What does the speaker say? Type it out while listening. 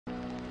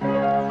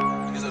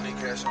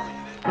pressure on you.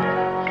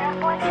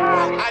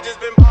 I just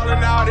been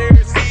ballin' out here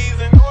this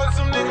season. Knowing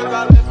some niggas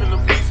I left in the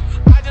piece.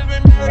 I just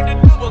been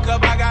married to double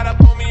cup. I gotta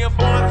pull me a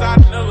four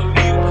inside another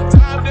leader.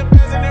 Time to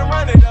peasant and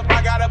run it up.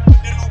 I gotta put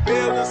the new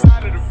bills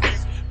inside of the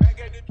freeze.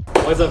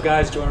 What's up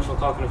guys, Jordan from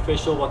Conklin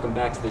Official. Welcome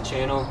back to the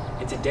channel.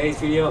 In today's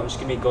video, I'm just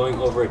gonna be going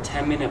over a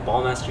 10-minute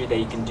ball mastery that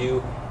you can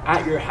do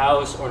at your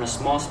house or in a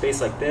small space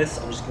like this.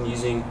 I'm just gonna be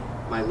using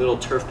my little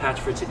turf patch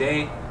for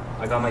today.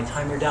 I got my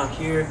timer down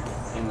here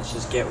and let's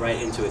just get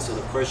right into it. So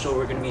the first drill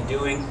we're gonna be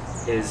doing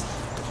is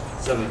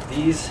some of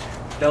these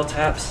bell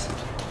taps.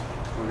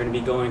 We're gonna be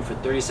going for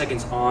 30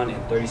 seconds on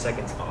and 30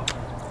 seconds off.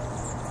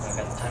 I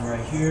got the timer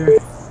right here.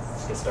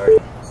 Let's get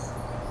started.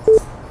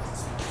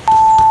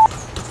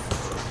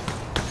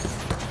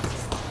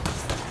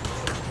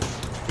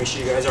 Make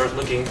sure you guys aren't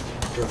looking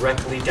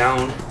directly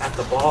down at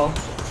the ball.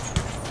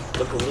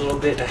 Look a little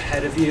bit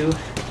ahead of you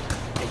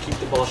and keep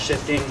the ball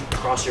shifting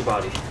across your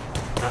body.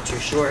 Not too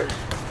short,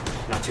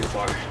 not too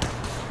far.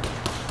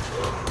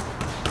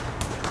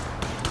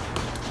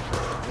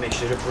 Make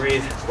sure to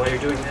breathe while you're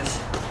doing this.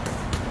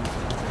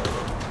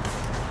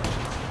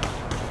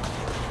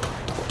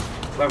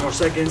 5 more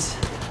seconds.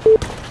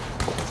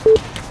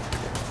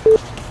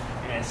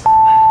 Yes.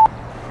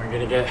 We're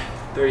gonna get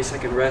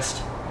 30-second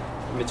rest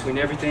in between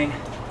everything.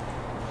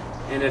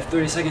 And if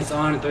 30 seconds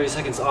on and 30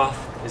 seconds off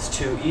is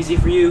too easy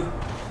for you,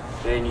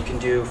 then you can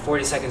do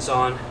 40 seconds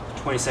on,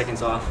 20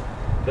 seconds off.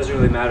 Doesn't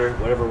really matter,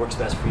 whatever works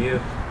best for you.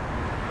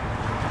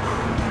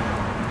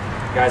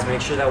 Guys,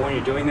 make sure that when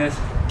you're doing this,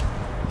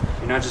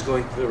 you're not just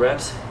going through the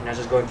reps, you're not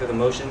just going through the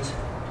motions.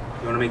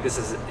 You want to make this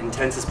as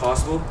intense as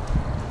possible.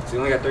 So you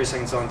only got 30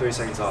 seconds on, 30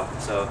 seconds off.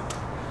 So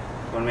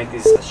you want to make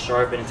these as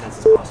sharp and intense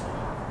as possible.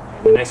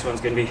 And the next one's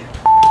going to be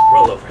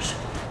rollovers.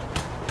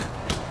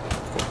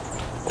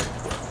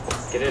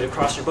 Get it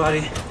across your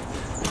body.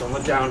 Don't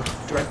look down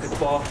directly at the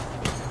ball.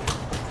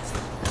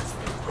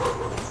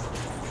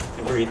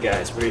 And breathe,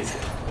 guys, breathe.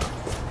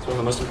 It's one of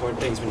the most important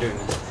things when doing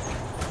this.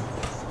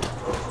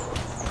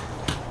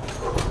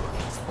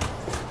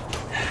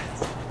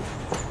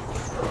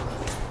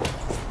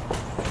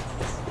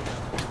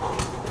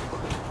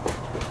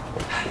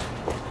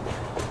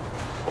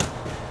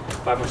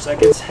 Five more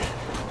seconds.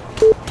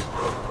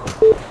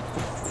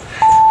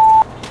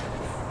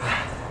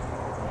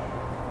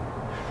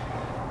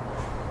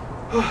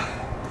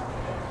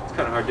 It's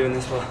kind of hard doing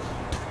this while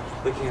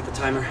looking at the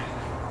timer.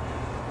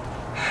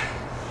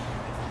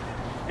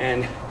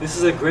 And this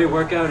is a great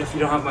workout if you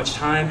don't have much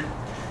time.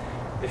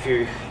 If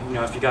you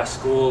got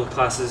school,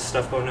 classes,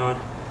 stuff going on,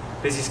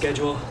 busy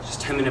schedule, just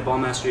 10-minute ball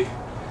mastery.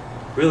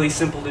 Really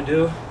simple to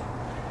do.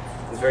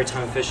 It's very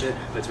time efficient,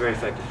 but it's very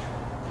effective.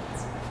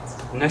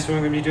 The next one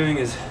we're going to be doing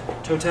is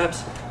toe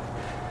taps.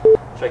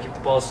 Try to keep the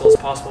ball as still as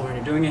possible when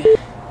you're doing it.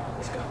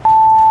 Let's go.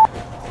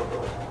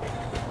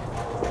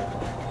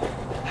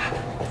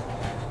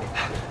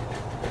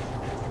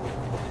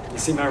 You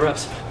see my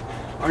reps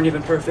aren't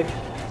even perfect,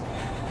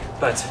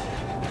 but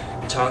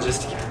the challenge is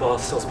to keep the ball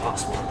as still as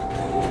possible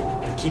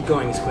and keep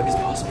going as quick as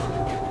possible.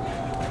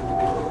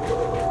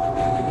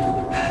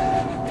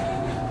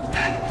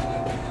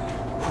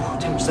 Whew,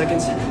 10 more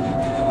seconds.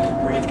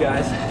 Breathe,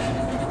 guys.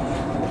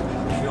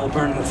 Feel it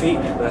burn in the feet,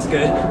 but that's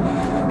good.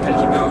 Gotta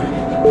keep going.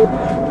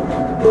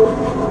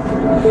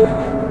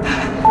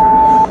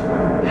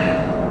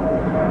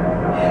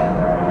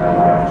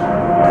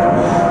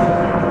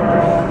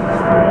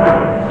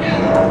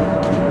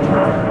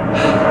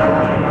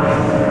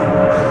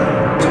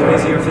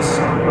 If this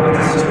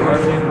is too hard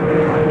for you,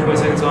 20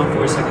 seconds on,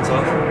 40 seconds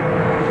off.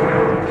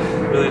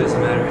 Really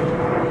doesn't matter.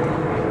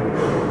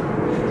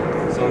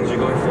 As long as you're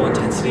going full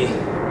intensity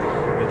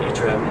with each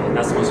rep, and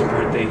that's the most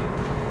important thing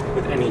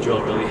with any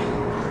drill, really.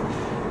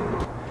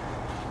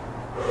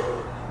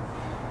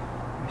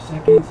 3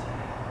 seconds.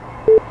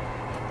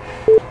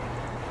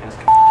 Let's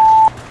go.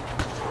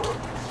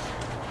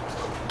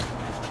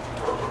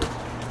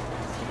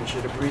 Make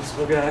sure to breathe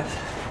slow, guys.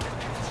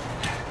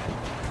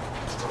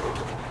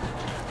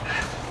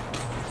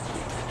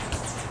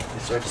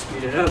 Start to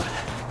speed it up.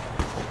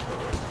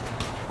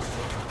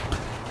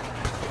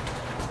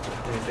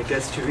 And if it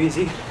gets too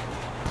easy,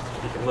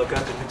 you can look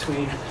up in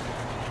between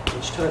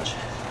each touch.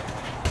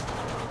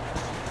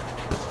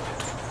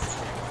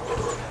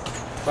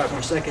 5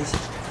 more seconds.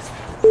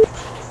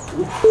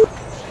 Ooh.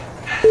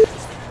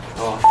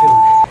 Oh, I'm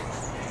feeling it.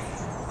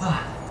 Ah.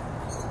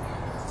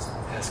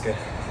 That's good.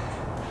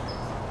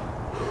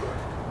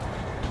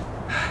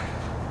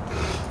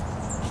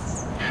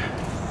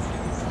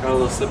 Got a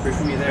little slippery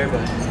for me there,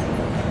 but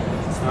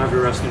not every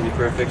rep's gonna be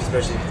perfect,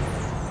 especially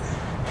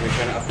when you're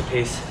trying to up the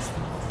pace.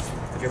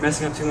 If you're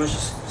messing up too much,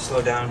 just slow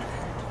down.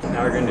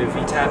 Now we're gonna do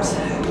V taps. So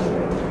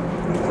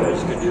I'm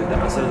just gonna do the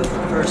outside of the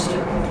foot first.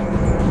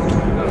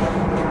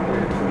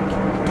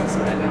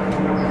 Outside.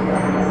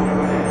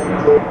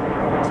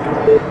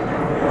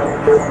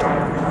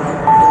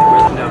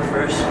 Rhythm down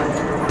first.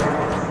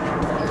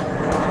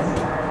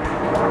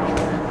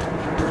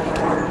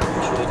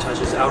 Make sure the touch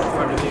is out in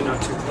front of you,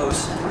 not too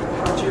close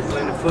to your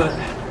planted foot.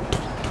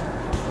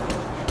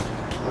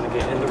 You want to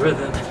get in the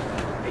rhythm,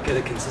 make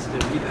get a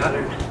consistent beat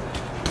pattern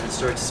and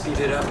start to speed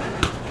it up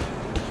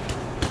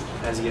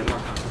as you get more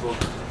comfortable.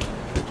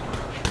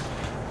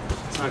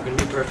 It's not going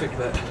to be perfect,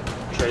 but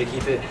try to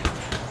keep it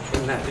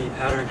in that beat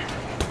pattern.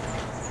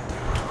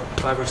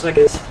 5 more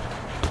seconds.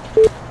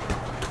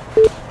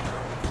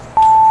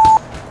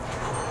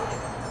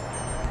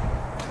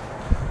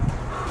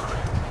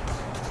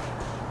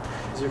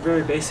 These are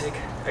very basic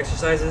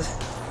exercises,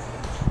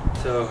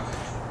 so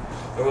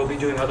I will be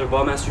doing other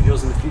ball mastery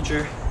drills in the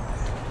future.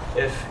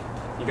 If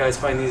you guys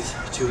find these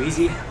too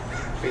easy,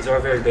 these are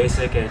very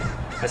basic, and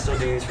I still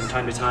do these from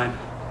time to time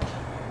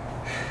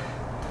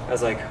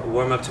as like a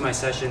warm up to my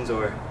sessions,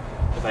 or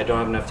if I don't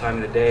have enough time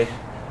in the day,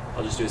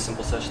 I'll just do a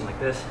simple session like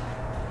this.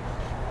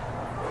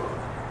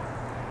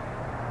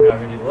 Now we're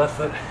gonna do the left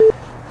foot.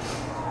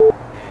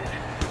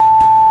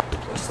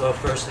 And go slow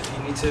first if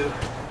you need to.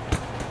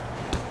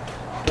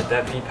 Get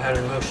that beat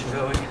pattern motion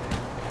going.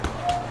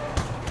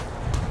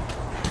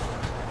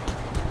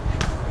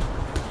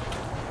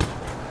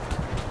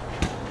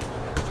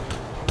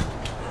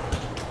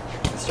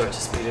 And start to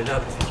speed it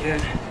up if you can.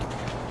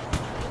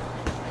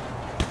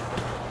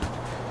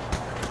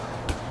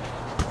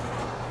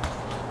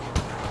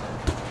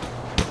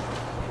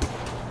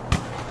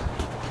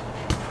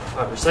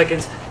 Five more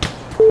seconds.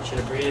 Try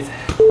to breathe.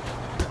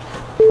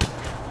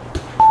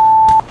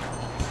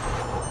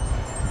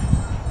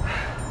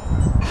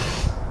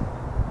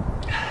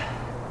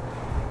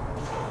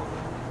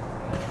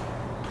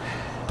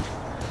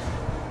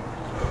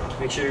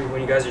 Make sure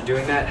when you guys are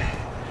doing that,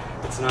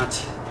 it's not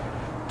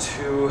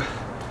too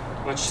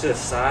much to the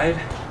side,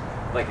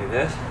 like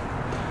this,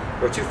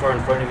 or too far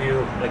in front of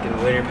you, like in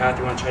a linear path.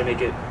 You want to try to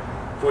make it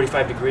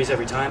 45 degrees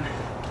every time,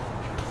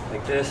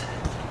 like this.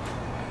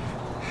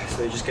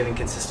 So you're just getting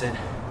consistent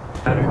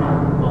pattern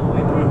all the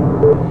way through.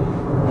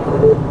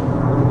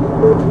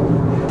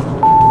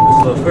 Go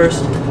slow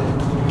first.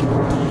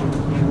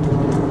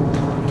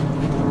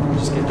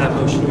 Just get that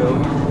motion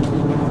going.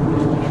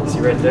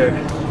 See right there.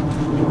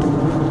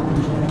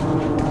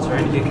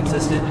 Trying to get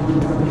consistent.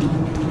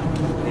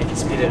 And you can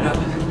speed it up.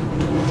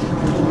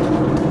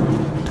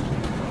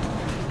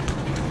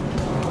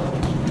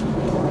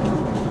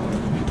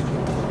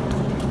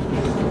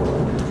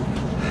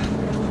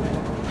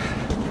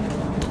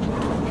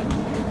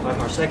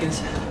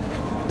 Seconds.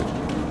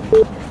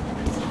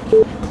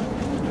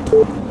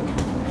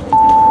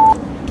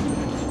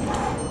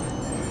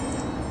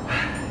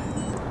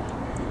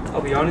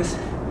 I'll be honest,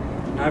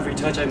 not every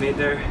touch I made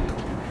there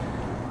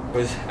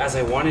was as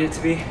I wanted it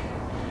to be,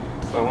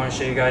 but I want to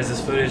show you guys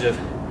this footage of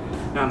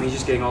not me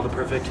just getting all the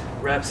perfect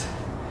reps,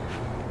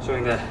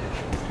 showing that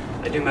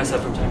I do mess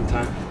up from time to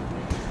time.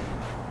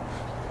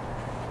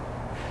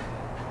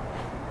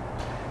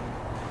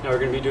 Now we're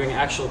going to be doing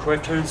actual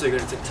Cruyff turns, so you're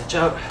going to touch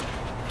out,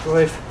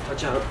 Cruyff,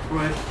 touch out,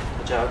 Cruyff,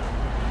 touch out.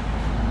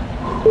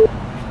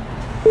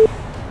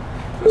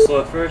 Go slow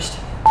at first.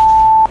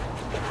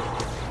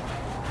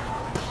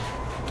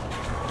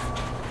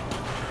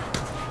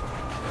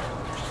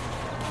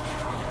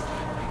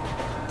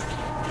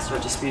 And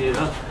start to speed it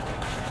up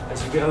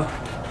as you go.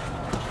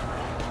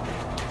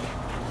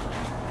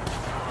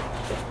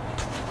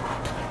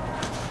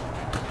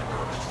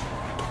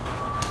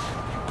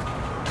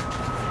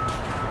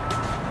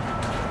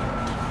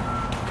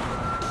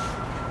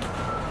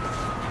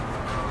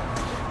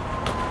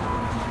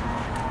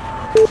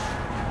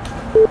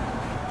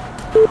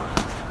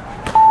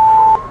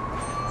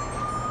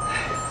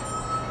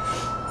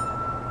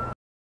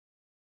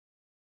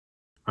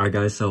 Alright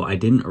guys, so I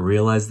didn't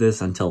realize this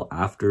until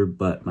after,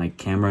 but my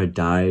camera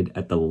died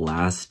at the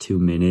last 2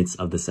 minutes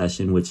of the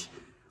session, which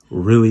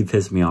really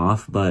pissed me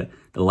off. But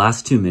the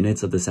last 2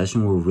 minutes of the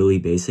session were really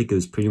basic. It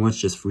was pretty much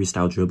just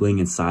freestyle dribbling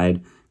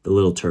inside the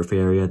little turf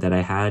area that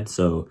I had.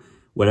 So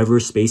whatever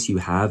space you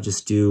have,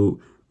 just do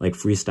like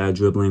freestyle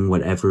dribbling,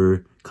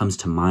 whatever comes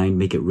to mind,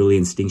 make it really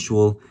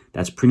instinctual.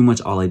 That's pretty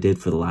much all I did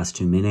for the last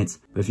 2 minutes.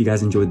 But if you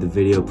guys enjoyed the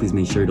video, please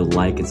make sure to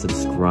like and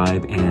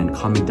subscribe, and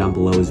comment down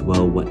below as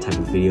well what type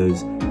of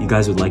videos you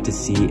guys would like to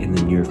see in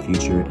the near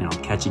future, and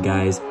I'll catch you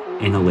guys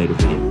in a later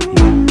video.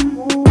 Peace.